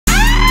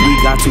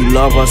got to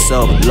love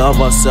ourselves,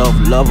 love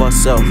ourselves, love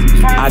ourselves.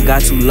 I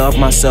got to love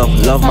myself,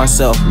 love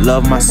myself,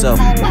 love myself.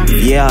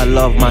 Yeah, I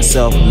love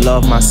myself,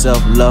 love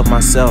myself, love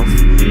myself.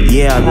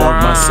 Yeah, I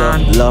love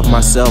myself, love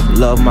myself,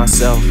 love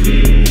myself.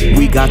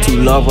 We got to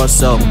love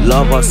ourselves,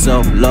 love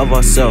ourselves, love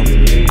ourselves.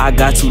 I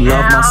got to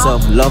love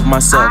myself, love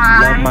myself,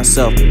 love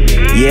myself.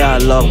 Yeah, I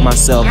love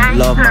myself,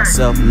 love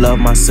myself, love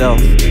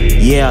myself.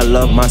 Yeah, I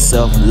love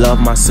myself, love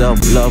myself,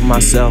 love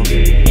myself.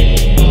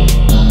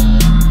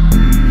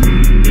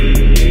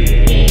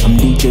 I'm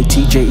DJ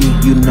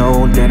TJE, you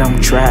know that I'm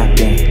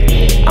trapping.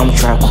 I'm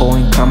Trapco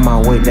and come my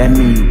way, that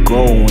mean you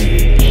going.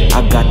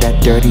 I got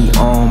that dirty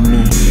on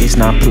me, it's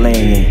not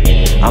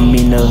playing. I'm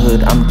in the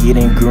hood, I'm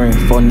getting green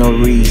for no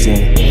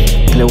reason.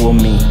 Play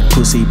with me,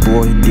 pussy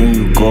boy, then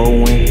you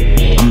going.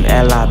 I'm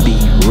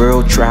LIB,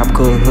 real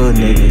Trapco hood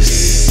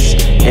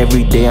niggas.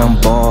 Every day I'm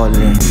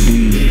ballin', do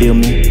you feel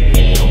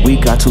me? We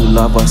got to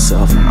love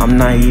ourselves, I'm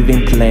not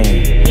even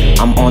playing.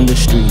 I'm on the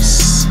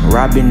streets,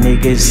 robbing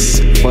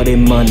niggas for their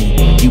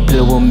money. You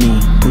play with me,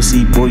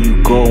 pussy boy,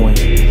 you going.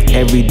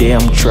 Every day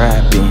I'm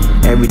trapping,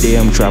 every day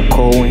I'm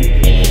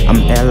Trapcoing. I'm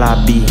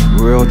LIB,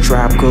 real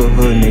Trapco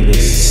hood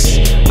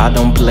niggas. I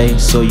don't play,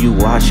 so you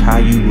watch how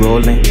you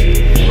rollin'.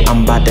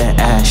 I'm about that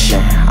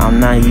action, I'm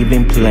not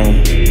even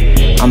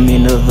playing. I'm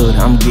in the hood,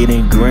 I'm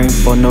getting green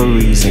for no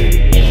reason.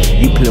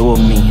 You play with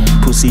me,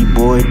 pussy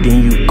boy,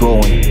 then you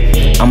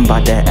going. I'm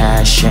about that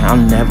action,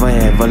 I'm never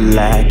ever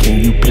lacking.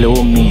 You play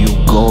with me,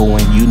 you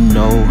going, you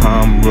know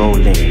how I'm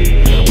rolling.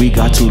 We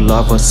got to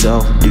love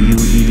ourselves, do you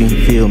even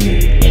feel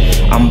me?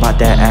 I'm about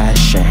that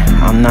action,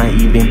 I'm not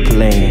even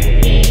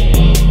playing.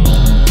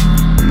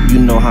 You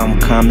know how I'm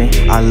coming,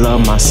 I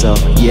love myself,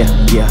 yeah,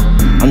 yeah.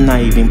 I'm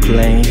not even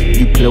playing,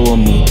 you play with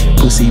me,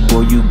 pussy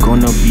boy, you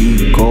gonna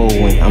be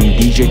going. I'm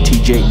DJ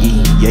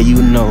TJE, yeah,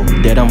 you know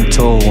that I'm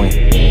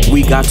towing.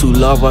 We got to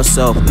love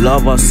ourselves,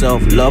 love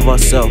ourselves, love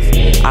ourselves.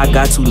 I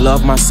got to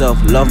love myself,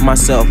 love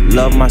myself,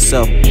 love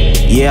myself.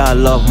 Yeah, I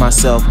love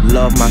myself,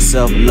 love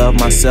myself, love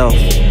myself.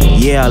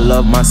 Yeah, I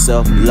love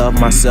myself, love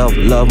myself,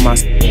 love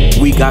myself.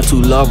 We got to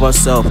love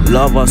ourselves,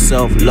 love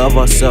ourselves, love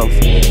ourselves.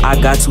 I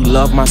got to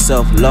love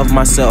myself, love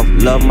myself,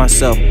 love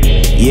myself.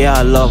 Yeah,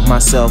 I love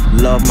myself,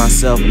 love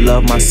myself,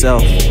 love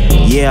myself.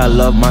 Yeah, I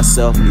love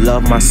myself,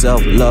 love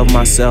myself, love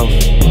myself.